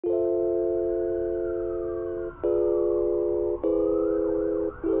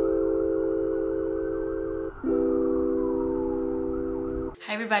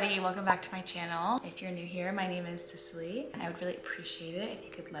everybody, welcome back to my channel. If you're new here, my name is Cicely. I would really appreciate it if you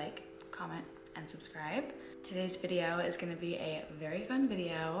could like, comment, and subscribe. Today's video is going to be a very fun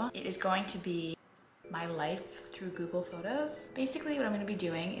video. It is going to be my life through Google Photos. Basically what I'm going to be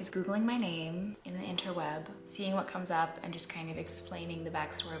doing is Googling my name in the interweb, seeing what comes up, and just kind of explaining the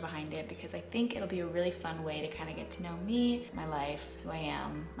backstory behind it, because I think it'll be a really fun way to kind of get to know me, my life, who I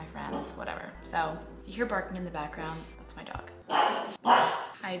am, my friends, whatever. So if you hear barking in the background, that's my dog.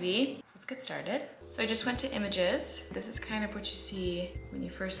 Ivy. So let's get started. So I just went to images. This is kind of what you see when you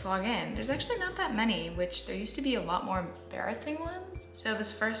first log in. There's actually not that many, which there used to be a lot more embarrassing ones. So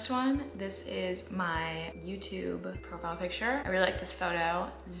this first one, this is my YouTube profile picture. I really like this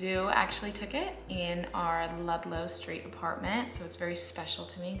photo. Zoo actually took it in our Ludlow Street apartment, so it's very special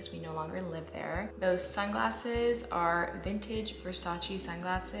to me because we no longer live there. Those sunglasses are vintage Versace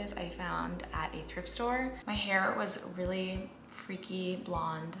sunglasses I found at a thrift store. My hair was really freaky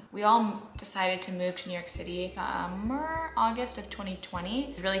blonde. We all decided to move to New York City August of 2020.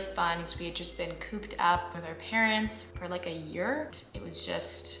 It was really fun because we had just been cooped up with our parents for like a year. It was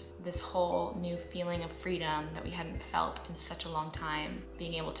just this whole new feeling of freedom that we hadn't felt in such a long time,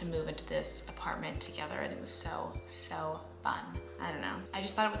 being able to move into this apartment together, and it was so fun. I don't know. I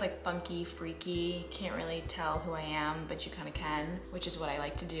just thought it was like funky, freaky. Can't really tell who I am, but you kind of can, which is what I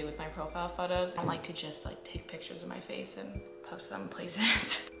like to do with my profile photos. I don't like to just like take pictures of my face and post them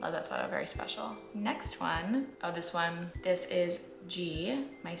places. Love that photo, very special. Next one, oh, this one. This is G,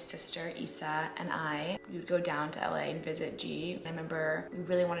 my sister Isa, and I. We would go down to LA and visit G. I remember we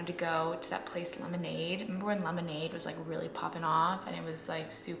really wanted to go to that place Lemonade. Remember when Lemonade was like really popping off and it was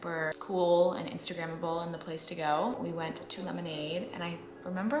like super cool and Instagrammable and the place to go? We went to Lemonade and I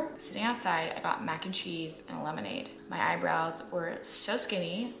remember sitting outside. I got mac and cheese and a lemonade. My eyebrows were so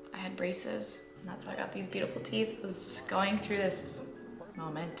skinny. I had braces, and that's how I got these beautiful teeth. It was going through this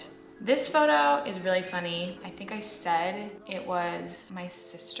moment. This photo is really funny. I think I said it was my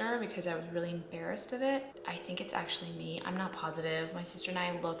sister because I was really embarrassed of it. I think it's actually me. I'm not positive. My sister and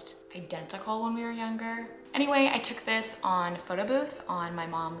I looked identical when we were younger. Anyway, I took this on photo booth on my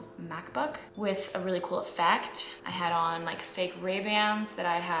mom's MacBook with a really cool effect. I had on like fake Ray-Bans that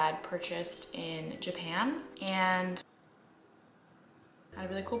I had purchased in Japan, and had a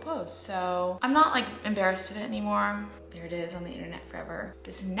really cool pose. So I'm not like embarrassed of it anymore. There it is on the internet forever.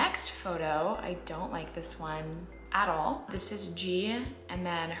 This next photo, I don't like this one at all. This is G and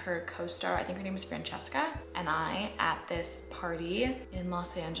then her co-star, I think her name is Francesca, and I at this party in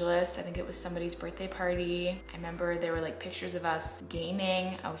Los Angeles. I think it was somebody's birthday party. I remember there were like pictures of us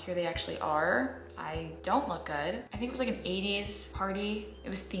gaming. Oh, here they actually are. I don't look good. I think it was like an 80s party. It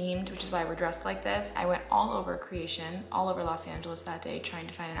was themed, which is why we're dressed like this. I went all over Creation, all over Los Angeles that day trying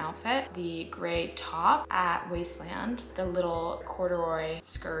to find an outfit. The gray top at Wasteland, the little corduroy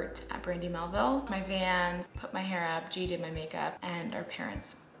skirt at Brandy Melville, my Vans, put my hair up, G did my makeup, and her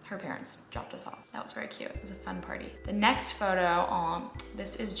parents dropped us off. That was very cute. It was a fun party. The next photo,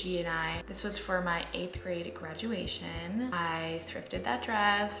 this is G and I. This was for my 8th grade graduation. I thrifted that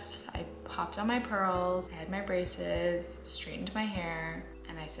dress. I popped on my pearls. I had my braces, straightened my hair,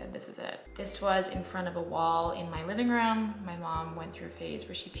 and I said, this is it. This was in front of a wall in my living room. My mom went through a phase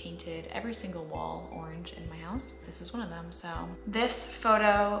where she painted every single wall orange in my house. This was one of them, so. This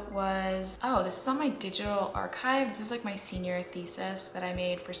photo was, oh, this is on my digital archive. This was like my senior thesis that I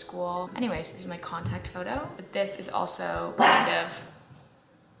made for school. Anyways, this is my contact photo, but this is also kind of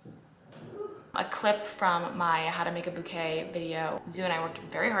a clip from my How to Make a Bouquet video. Zoo and I worked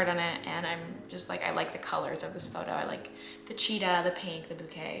very hard on it, and I'm just like, I like the colors of this photo. I like the cheetah, the pink, the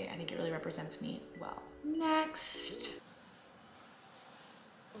bouquet. I think it really represents me well. Next.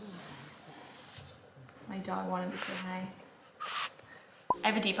 My dog wanted to say hi. I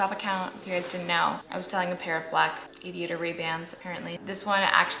have a Depop account, if you guys didn't know. I was selling a pair of black aviator Ray-Bans, apparently. This one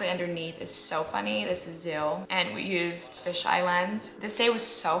actually underneath is so funny. This is Zoo, and we used fisheye lens. This day was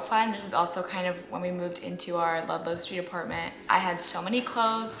so fun. This is also kind of when we moved into our Ludlow Street apartment. I had so many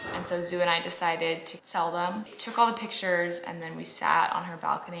clothes, and so Zoo and I decided to sell them. Took all the pictures, and then we sat on her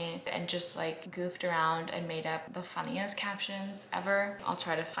balcony and just like goofed around and made up the funniest captions ever. I'll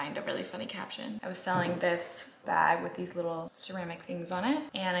try to find a really funny caption. I was selling this bag with these little ceramic things on it,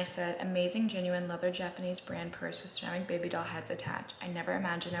 and I said, amazing genuine leather Japanese brand purse with ceramic baby doll heads attached. I never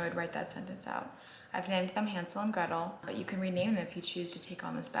imagined I would write that sentence out. I've named them Hansel and Gretel, but you can rename them if you choose to take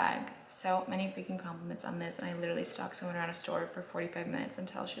on this bag. So many freaking compliments on this, and I literally stalked someone around a store for 45 minutes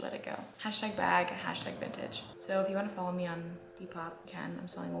until she let it go. Hashtag bag, hashtag vintage. So if you want to follow me on Depop, you can. I'm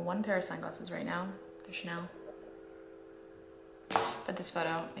selling one pair of sunglasses right now. They're Chanel. But this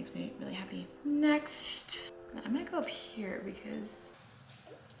photo makes me really happy. Next, I'm gonna go up here because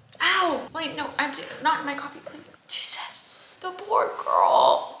Ow! Wait, no, not in my coffee, please. Jesus, the poor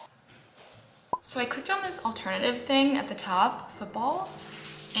girl. So I clicked on this alternative thing at the top, football,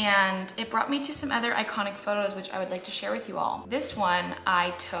 and it brought me to some other iconic photos which I would like to share with you all. This one I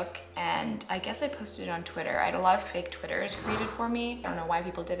took and I guess I posted it on Twitter. I had a lot of fake Twitters created for me. I don't know why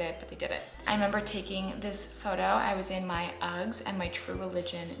people did it, but they did it. I remember taking this photo. I was in my Uggs and my True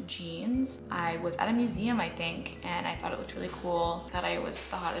Religion jeans. I was at a museum, I think, and I thought it looked really cool. Thought I was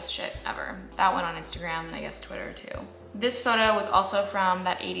the hottest shit ever. That went on Instagram and I guess Twitter too. This photo was also from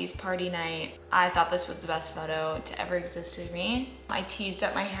that 80s party night. I thought this was the best photo to ever exist of me. I teased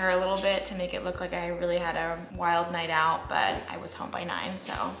up my hair a little bit to make it look like I really had a wild night out, but I was home by 9,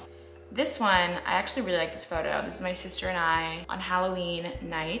 so. This one, I actually really like this photo. This is my sister and I on Halloween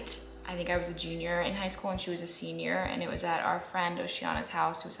night. I think I was a junior in high school and she was a senior, and it was at our friend Oceana's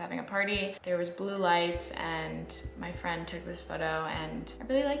house who was having a party. There was blue lights and my friend took this photo and I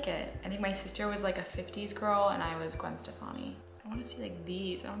really like it. I think my sister was like a 50s girl and I was Gwen Stefani. I want to see like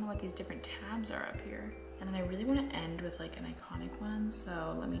these. I don't know what these different tabs are up here. And then I really want to end with like an iconic one,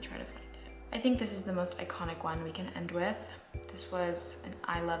 so let me try to find it. I think this is the most iconic one we can end with. This was an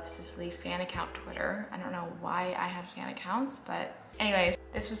I Love Cicely fan account Twitter. I don't know why I had fan accounts, but anyways,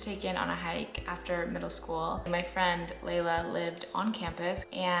 this was taken on a hike after middle school. My friend Layla lived on campus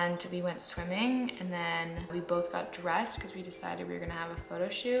and we went swimming, and then we both got dressed because we decided we were gonna have a photo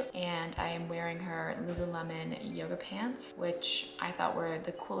shoot, and I am wearing her Lululemon yoga pants, which I thought were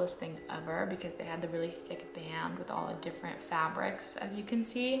the coolest things ever because they had the really thick band with all the different fabrics, as you can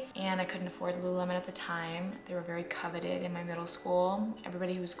see, and I couldn't afford Lululemon at the time. They were very coveted in my middle school.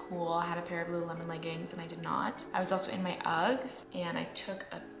 Everybody who was cool had a pair of Lululemon leggings and I did not. I was also in my Uggs and I took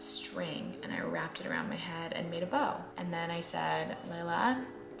a string and I wrapped it around my head and made a bow. And then I said, Layla,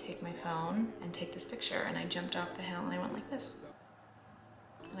 take my phone and take this picture. And I jumped off the hill and I went like this.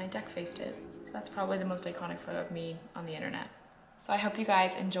 And I duck faced it. So that's probably the most iconic photo of me on the internet. So I hope you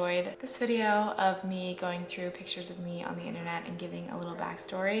guys enjoyed this video of me going through pictures of me on the internet and giving a little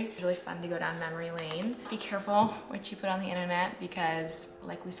backstory. It's really fun to go down memory lane. Be careful what you put on the internet because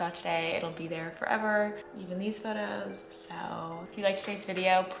like we saw today, it'll be there forever, even these photos. So if you liked today's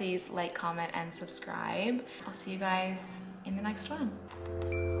video, please like, comment, and subscribe. I'll see you guys in the next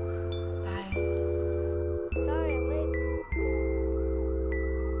one.